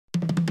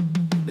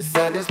The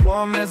sun is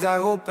warm as I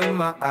open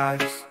my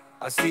eyes.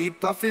 I see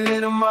puffy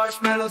little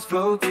marshmallows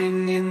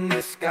floating in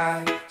the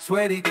sky.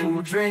 Sweaty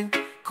cool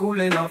drink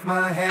cooling off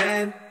my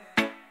hand.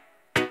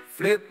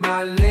 Flip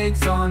my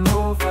legs on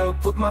over,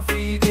 put my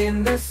feet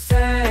in the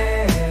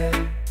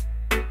sand.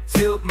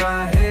 Tilt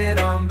my head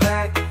on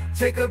back,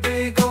 take a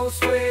big old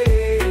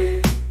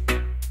swig.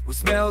 With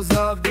smells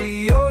of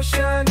the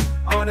ocean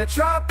on a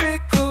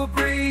tropical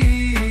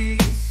breeze.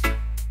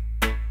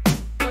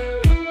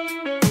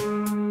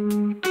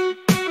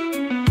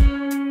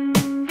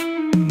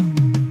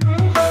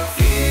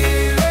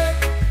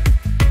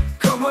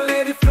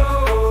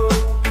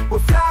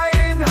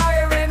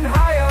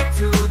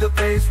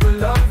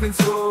 And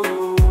so,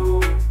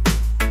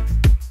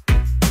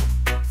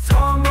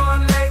 come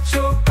on, let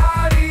your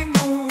body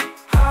move.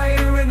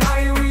 Higher and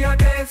higher, we are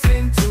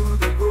dancing to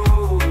the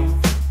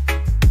groove.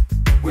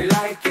 We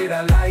like it,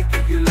 I like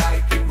it, you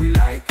like it, we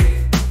like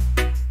it.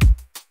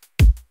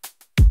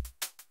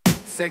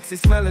 Sexy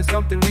smelling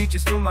something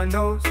reaches through my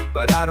nose,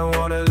 but I don't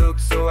wanna look,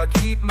 so I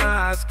keep my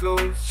eyes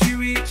closed. She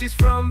reaches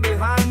from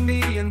behind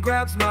me and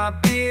grabs my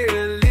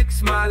beard,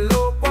 licks my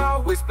lobe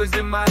while whispers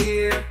in my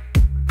ear.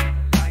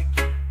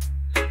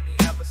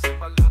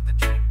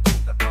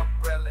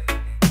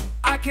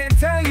 I can't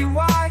tell you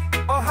why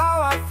or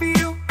how I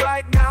feel.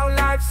 Right now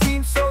life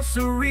seems so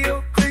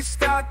surreal.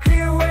 Crystal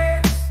clear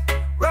waves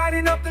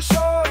riding up the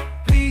shore.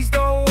 Please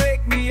don't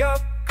wake me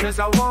up, 'cause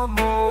I want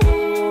more.